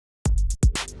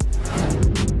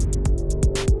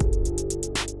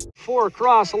4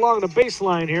 across along the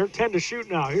baseline here. 10 to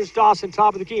shoot now. Here's Dawson,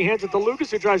 top of the key, hands it to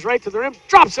Lucas, who drives right to the rim,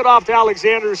 drops it off to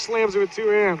Alexander, who slams it with 2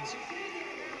 hands.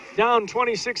 Down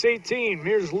 26-18.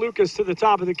 Here's Lucas to the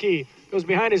top of the key. Goes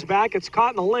behind his back. It's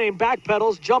caught in the lane. Back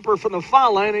pedals. Jumper from the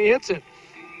foul line, and he hits it.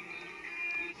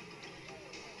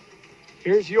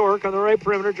 Here's York on the right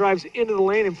perimeter. Drives into the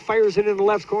lane and fires it in the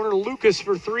left corner. Lucas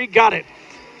for 3. Got it.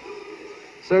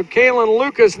 So Kalin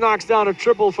Lucas knocks down a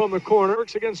triple from the corner.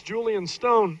 Works against Julian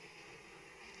Stone.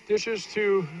 Dishes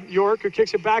to York, who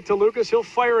kicks it back to Lucas. He'll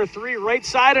fire a 3 right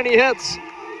side, and he hits.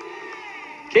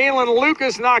 Kalin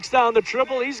Lucas knocks down the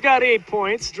triple. He's got 8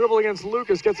 points. Dribble against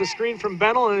Lucas. Gets a screen from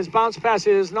Bennell, and his bounce pass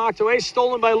is knocked away.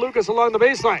 Stolen by Lucas along the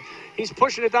baseline. He's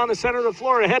pushing it down the center of the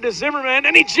floor. Ahead to Zimmerman,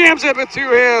 and he jams it with 2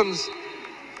 hands.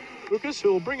 Lucas,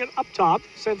 who will bring it up top,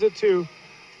 sends it to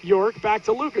York. Back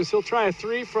to Lucas. He'll try a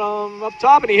 3 from up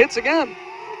top, and he hits again.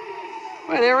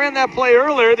 Well, they were in that play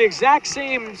earlier. The exact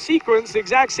same sequence, the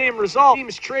exact same result.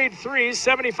 Teams trade 3s,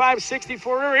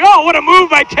 75-64. Oh, what a move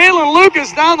by Kalin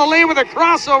Lucas down the lane with a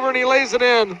crossover, and he lays it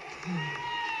in.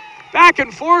 Back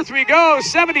and forth we go,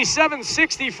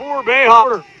 77-64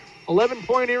 Bayhawks.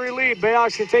 11-point Erie lead.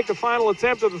 Bayhawks can take the final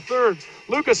attempt of the third.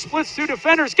 Lucas splits 2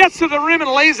 defenders, gets to the rim,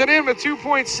 and lays it in with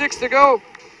 2.6 to go.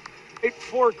 8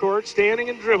 forecourt, standing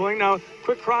and dribbling. Now,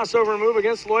 quick crossover move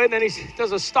against Lloyd, and then he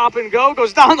does a stop and go,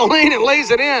 goes down the lane and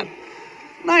lays it in.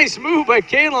 Nice move by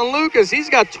Kalin Lucas. He's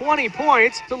got 20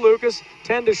 points to Lucas,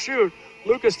 10 to shoot.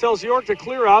 Lucas tells York to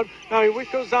clear out. Now he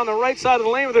goes down the right side of the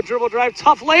lane with a dribble drive.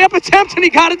 Tough layup attempt, and he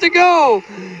got it to go.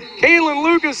 Kalin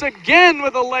Lucas again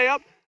with a layup.